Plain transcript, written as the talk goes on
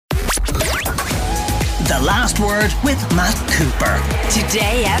The Last Word with Matt Cooper.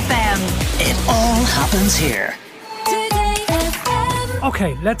 Today FM. It all happens here. Today FM.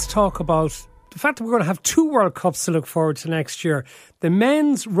 Okay, let's talk about the fact that we're going to have 2 World Cups to look forward to next year. The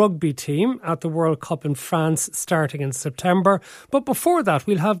men's rugby team at the World Cup in France starting in September. But before that,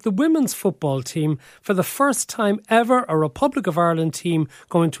 we'll have the women's football team for the first time ever, a Republic of Ireland team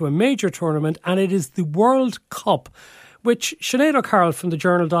going to a major tournament, and it is the World Cup, which Sinead O'Carroll from the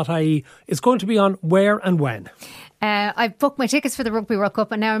Journal.ie is going to be on where and when. I've booked my tickets for the Rugby World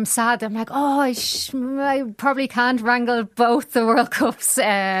Cup and now I'm sad. I'm like, I probably can't wrangle both the World Cups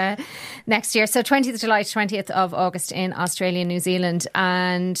next year. So 20th of July to 20th of August in Australia and New Zealand.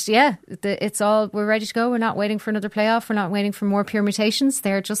 And yeah, we're ready to go. We're not waiting for another playoff. We're not waiting for more permutations.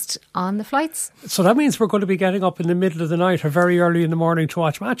 They're just on the flights. So that means we're going to be getting up in the middle of the night or very early in the morning to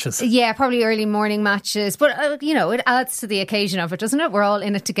watch matches. Yeah, probably early morning matches. But, it adds to the occasion of it, doesn't it? We're all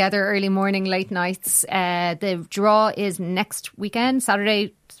in it together, early morning, late nights. The draw is next weekend,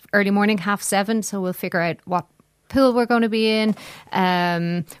 Saturday, early morning, 7:30. So we'll figure out what pool we're going to be in.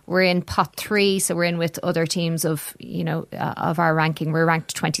 We're in pot 3, so we're in with other teams of our ranking. We're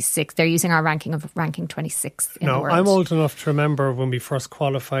ranked 26th. They're using our ranking of ranking 26th in the world. I'm old enough to remember when we first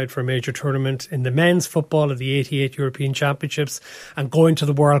qualified for a major tournament in the men's football of the 88 European Championships and going to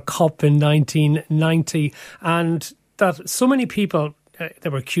the World Cup in 1990, and that so many people they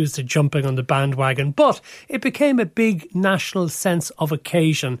were accused of jumping on the bandwagon, but it became a big national sense of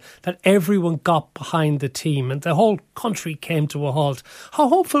occasion that everyone got behind the team and the whole country came to a halt. How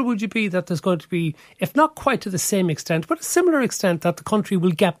hopeful would you be that there's going to be, if not quite to the same extent, but a similar extent, that the country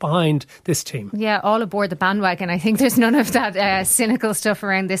will get behind this team? Yeah, all aboard the bandwagon. I think there's none of that cynical stuff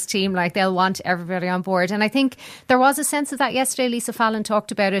around this team. Like, they'll want everybody on board. And I think there was a sense of that yesterday. Lisa Fallon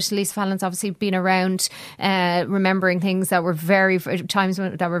talked about it. Lisa Fallon's obviously been around remembering things that were times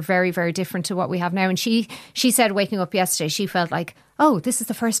that were very, very different to what we have now. And she said, waking up yesterday, she felt like, oh, this is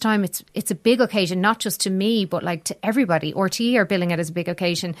the first time it's a big occasion, not just to me, but like to everybody. RTE are billing it as a big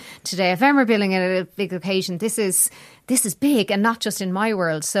occasion. Today FM are billing it as a big occasion. This is big, and not just in my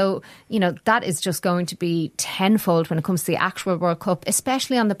world. So, that is just going to be tenfold when it comes to the actual World Cup,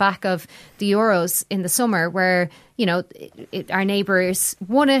 especially on the back of the Euros in the summer where, our neighbours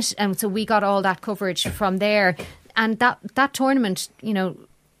won it. And so we got all that coverage from there. And that tournament,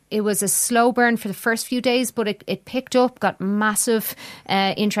 it was a slow burn for the first few days, but it picked up, got massive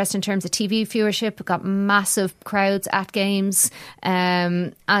interest in terms of TV viewership, got massive crowds at games,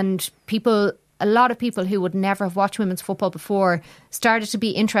 and a lot of people who would never have watched women's football before started to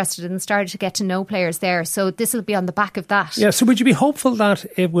be interested and started to get to know players there. So this will be on the back of that. Yeah, so would you be hopeful that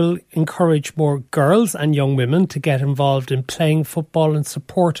it will encourage more girls and young women to get involved in playing football and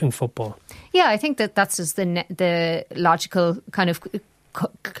supporting football? Yeah, I think that's just the logical kind of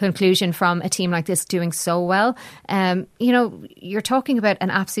conclusion from a team like this doing so well. You're talking about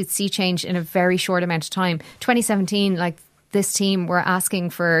an absolute sea change in a very short amount of time. 2017, this team were asking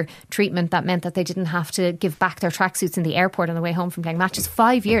for treatment that meant that they didn't have to give back their tracksuits in the airport on the way home from playing matches.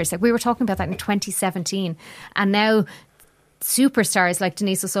 5 years. We were talking about that in 2017. And now superstars like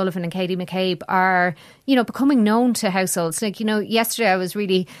Denise O'Sullivan and Katie McCabe are, becoming known to households. Yesterday I was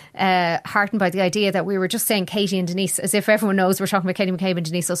really heartened by the idea that we were just saying Katie and Denise as if everyone knows we're talking about Katie McCabe and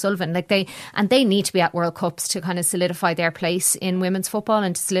Denise O'Sullivan. They need to be at World Cups to kind of solidify their place in women's football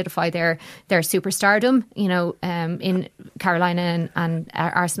and to solidify their superstardom, in Carolina and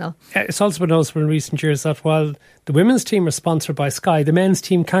Arsenal. It's also been noticeable in recent years that while the women's team are sponsored by Sky, the men's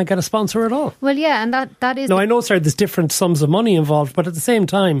team can't get a sponsor at all. Well, yeah, and that is... No, I know, there's different sums of money involved, but at the same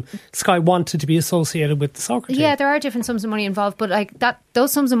time, Sky wanted to be associated with the soccer team. Yeah, there are different sums of money involved, but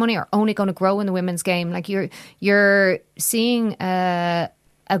those sums of money are only going to grow in the women's game. You're seeing a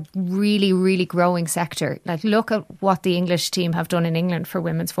really, really growing sector. Look at what the English team have done in England for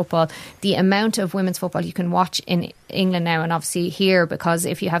women's football. The amount of women's football you can watch in England now, and obviously here, because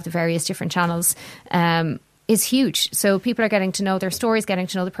if you have the various different channels, is huge. So people are getting to know their stories, getting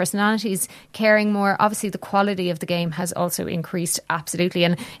to know the personalities, caring more. Obviously, the quality of the game has also increased, absolutely.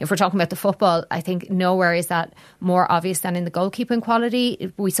 And if we're talking about the football, I think nowhere is that more obvious than in the goalkeeping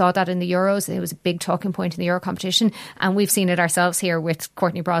quality. We saw that in the Euros. It was a big talking point in the Euro competition. And we've seen it ourselves here with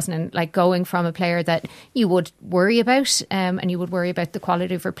Courtney Brosnan, going from a player that you would worry about, and you would worry about the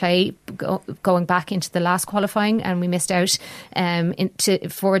quality of her play going back into the last qualifying, and we missed out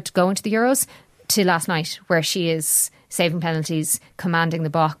for it to go into the Euros, to last night, where she is saving penalties, commanding the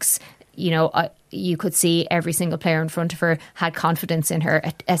box. You could see every single player in front of her had confidence in her,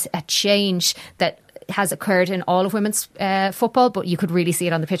 a change that has occurred in all of women's football, but you could really see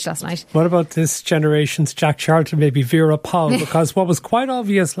it on the pitch last night. What about this generation's Jack Charlton, maybe Vera Pauw? Because what was quite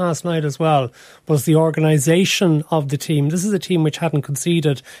obvious last night as well was the organisation of the team. This is a team which hadn't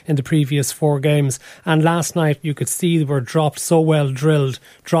conceded in the previous 4 games, and last night you could see they were dropped so well drilled,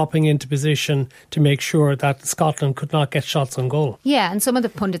 dropping into position to make sure that Scotland could not get shots on goal. Yeah, and some of the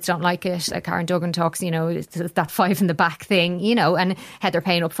pundits don't like it. Like Karen Duggan talks, it's that 5 in the back thing, and Heather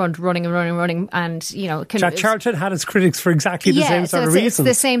Payne up front running, and Jack Charlton had his critics for exactly the same sort of reasons.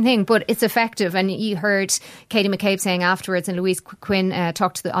 It's the same thing, but it's effective. And you heard Katie McCabe saying afterwards, and Louise Quinn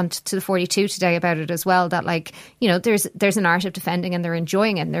talked to the 42 today about it as well, that there's an art of defending, and they're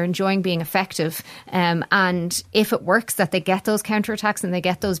enjoying it, and they're enjoying being effective. And if it works, that they get those counterattacks and they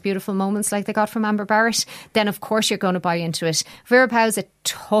get those beautiful moments like they got from Amber Barrett, then of course you're going to buy into it. Vera Pauw's a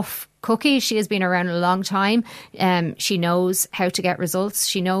tough cookie. She has been around a long time. She knows how to get results.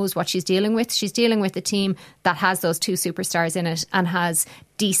 She knows what she's dealing with. She's dealing with a team that has those 2 superstars in it and has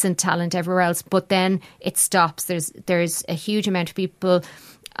decent talent everywhere else. But then it stops. There's a huge amount of people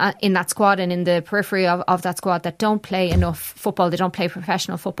in that squad and in the periphery of that squad that don't play enough football. They don't play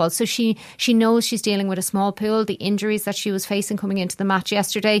professional football. So she knows she's dealing with a small pool. The injuries that she was facing coming into the match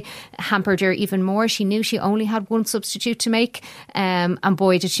yesterday hampered her even more. She knew she only had 1 substitute to make, and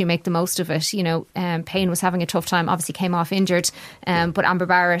boy did she make the most of it. Payne was having a tough time, obviously came off injured, but Amber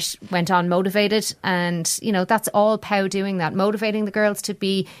Barrett went on motivated, and that's all Pauw doing that, motivating the girls to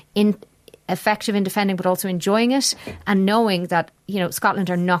be effective in defending but also enjoying it, and knowing that Scotland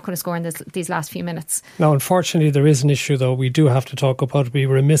are not going to score in these last few minutes. Now, unfortunately, there is an issue though we do have to talk about. It would be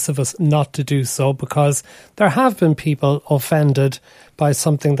remiss of us not to do so, because there have been people offended by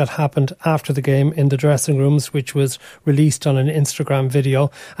something that happened after the game in the dressing rooms, which was released on an Instagram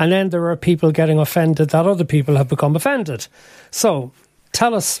video, and then there are people getting offended that other people have become offended. So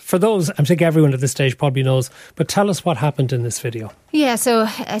tell us, for those, I think everyone at this stage probably knows, but tell us what happened in this video. Yeah, so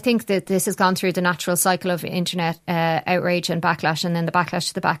I think that this has gone through the natural cycle of internet outrage and backlash, and then the backlash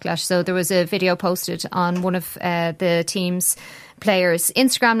to the backlash. So there was a video posted on one of the team's players'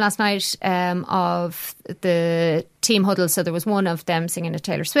 Instagram last night of the team huddle. So there was one of them singing a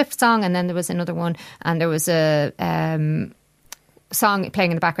Taylor Swift song, and then there was another one, and there was a song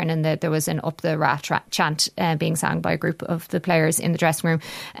playing in the background, and there was an Up the Rat chant being sung by a group of the players in the dressing room.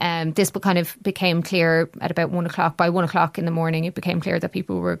 This kind of became clear at about 1 o'clock. By 1 o'clock in the morning, it became clear that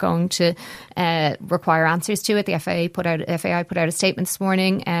people were going to require answers to it. The FAI put out a statement this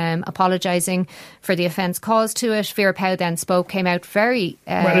morning apologising for the offence caused to it. Vera Pauw then came out very...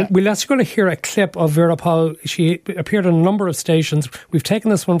 we're actually going to hear a clip of Vera Pauw. She appeared on a number of stations. We've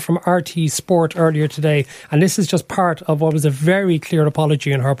taken this one from RT Sport earlier today, and this is just part of what was a very clear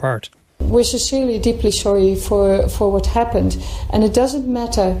apology on her part. We're sincerely deeply sorry for what happened, and it doesn't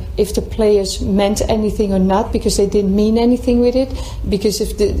matter if the players meant anything or not, because they didn't mean anything with it, because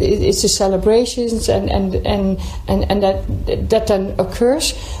if it's the celebrations and that then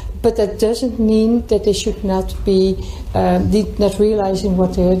occurs, but that doesn't mean that they should not be not realising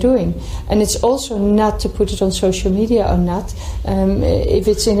what they are doing. And it's also not to put it on social media or not. If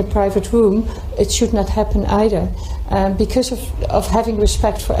it's in a private room, it should not happen either. Because of having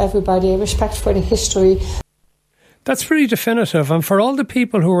respect for everybody, respect for the history. That's pretty definitive. And for all the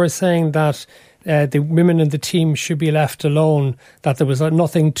people who are saying that the women in the team should be left alone, that there was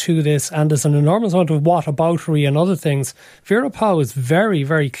nothing to this, and there's an enormous amount of whataboutery and other things, Vera Pauw is very,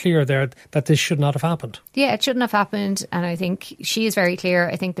 very clear there that this should not have happened. Yeah, it shouldn't have happened, and I think she is very clear.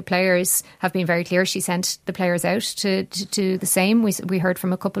 I think the players have been very clear. She sent the players out to do the same. We heard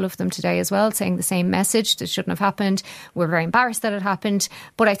from a couple of them today as well, saying the same message. This shouldn't have happened. We're very embarrassed that it happened,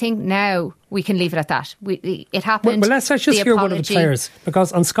 but I think now we can leave it at that. It happened. Well, let's just hear one of the players,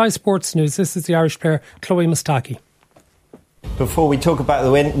 because on Sky Sports News, this is the Irish player Chloe Mustaki. Before we talk about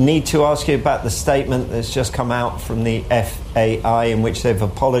the win, need to ask you about the statement that's just come out from the FAI, in which they've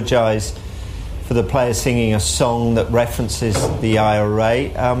apologised for the players singing a song that references the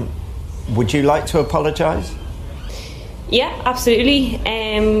IRA. Would you like to apologise? Yeah, absolutely.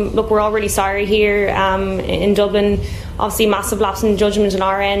 Look, we're all really sorry here in Dublin. Obviously, massive lapse in judgment on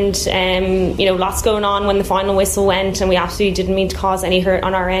our end. Lots going on when the final whistle went, and we absolutely didn't mean to cause any hurt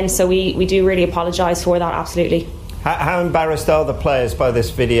on our end. So we do really apologise for that, absolutely. How embarrassed are the players by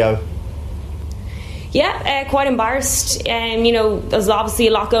this video? Yeah, quite embarrassed. There's obviously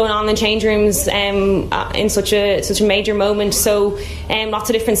a lot going on in change rooms in such a major moment. So lots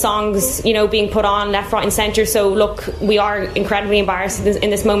of different songs, being put on left, right and centre. So look, we are incredibly embarrassed in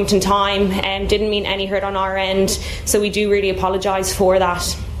this moment in time. Didn't mean any hurt on our end. So we do really apologise for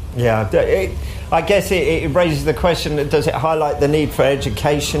that. Yeah, I guess it raises the question, does it highlight the need for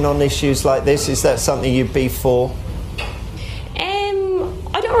education on issues like this? Is that something you'd be for?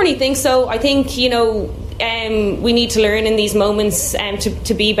 I don't really think so. I think, we need to learn in these moments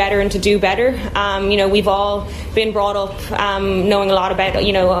to be better and to do better. We've all been brought up knowing a lot about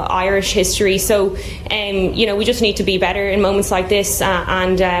Irish history, so we just need to be better in moments like this,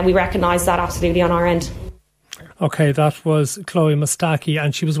 and we recognise that absolutely on our end. Okay, that was Chloe Mustaki,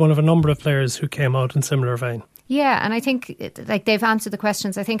 and she was one of a number of players who came out in similar vein. Yeah, and I think they've answered the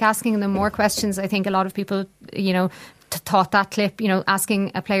questions. I think asking them more questions, I think a lot of people, thought that clip,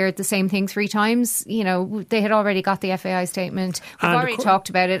 asking a player the same thing 3 times, they had already got the FAI statement. We've already talked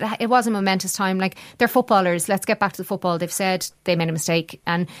about it. It was a momentous time. Like, they're footballers. Let's get back to the football. They've said they made a mistake.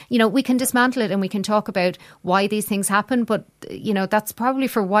 And, we can dismantle it and we can talk about why these things happen. But, that's probably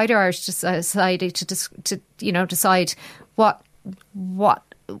for wider Irish society to decide what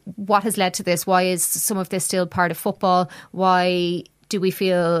has led to this. Why is some of this still part of football? Why do we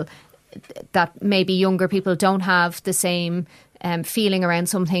feel that maybe younger people don't have the same feeling around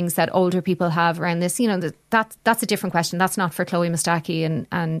some things that older people have around this? That's a different question. That's not for Chloe Mustaki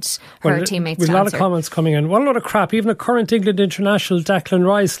and her teammates with to a lot answer. of comments coming in. What a lot of crap. Even a current England international, Declan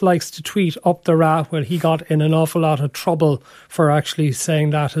Rice, likes to tweet up the Ra. Well, he got in an awful lot of trouble for actually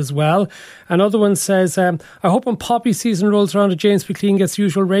saying that as well. Another one says, I hope when Poppy season rolls around and James McLean gets the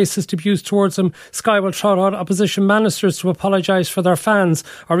usual racist abuse towards him, Sky will trot out opposition ministers to apologise for their fans,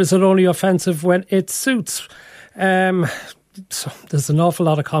 or is it only offensive when it suits? So there's an awful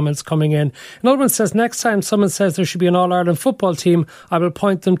lot of comments coming in. Another one says, next time someone says there should be an All-Ireland football team, I will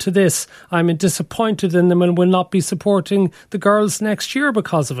point them to this. I'm disappointed in them and will not be supporting the girls next year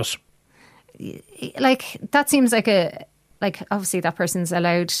because of it. Like, that seems like obviously that person's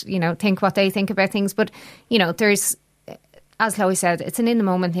allowed, think what they think about things. But, there's, as Chloe said, it's an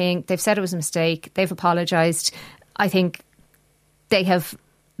in-the-moment thing. They've said it was a mistake. They've apologised. I think they have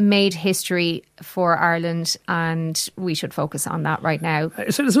made history for Ireland, and we should focus on that right now.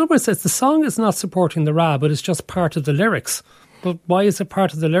 So there's nobody says the song is not supporting the Ra, but it's just part of the lyrics. But why is it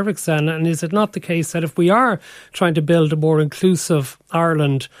part of the lyrics then? And is it not the case that if we are trying to build a more inclusive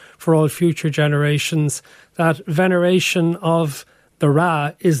Ireland for all future generations, that veneration of the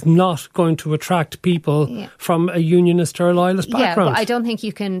Ra is not going to attract people from a unionist or a loyalist background? Yeah, but I don't think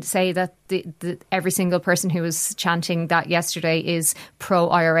you can say that every single person who was chanting that yesterday is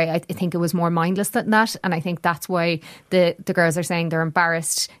pro-IRA. I think it was more mindless than that, and I think that's why the girls are saying they're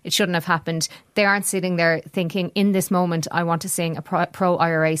embarrassed. It shouldn't have happened. They aren't sitting there thinking, in this moment, I want to sing a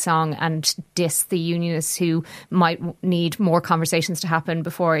pro-IRA song and diss the unionists who might need more conversations to happen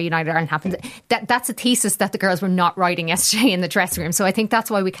before United Ireland happens. That's a thesis that the girls were not writing yesterday in the dressing room. So I think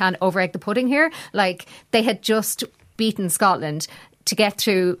that's why we can't over-egg the pudding here. Like, they had just beaten Scotland to get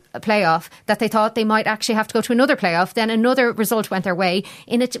through a playoff, that they thought they might actually have to go to another playoff. Then another result went their way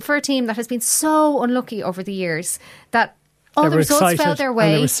for a team that has been so unlucky over the years, that all the results fell their way.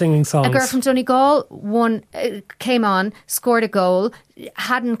 And they were singing songs. A girl from Donegal came on, scored a goal,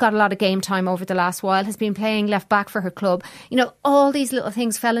 hadn't got a lot of game time over the last while, has been playing left back for her club. All these little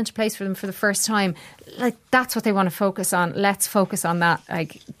things fell into place for them for the first time. Like, that's what they want to focus on. Let's focus on that.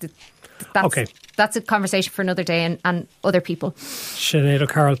 Like, that's a conversation for another day and other people. Sinead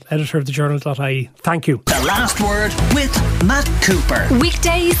O'Carroll, editor of thejournal.ie. Thank you. The Last Word with Matt Cooper.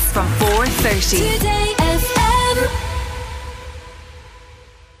 Weekdays from 4:30. Today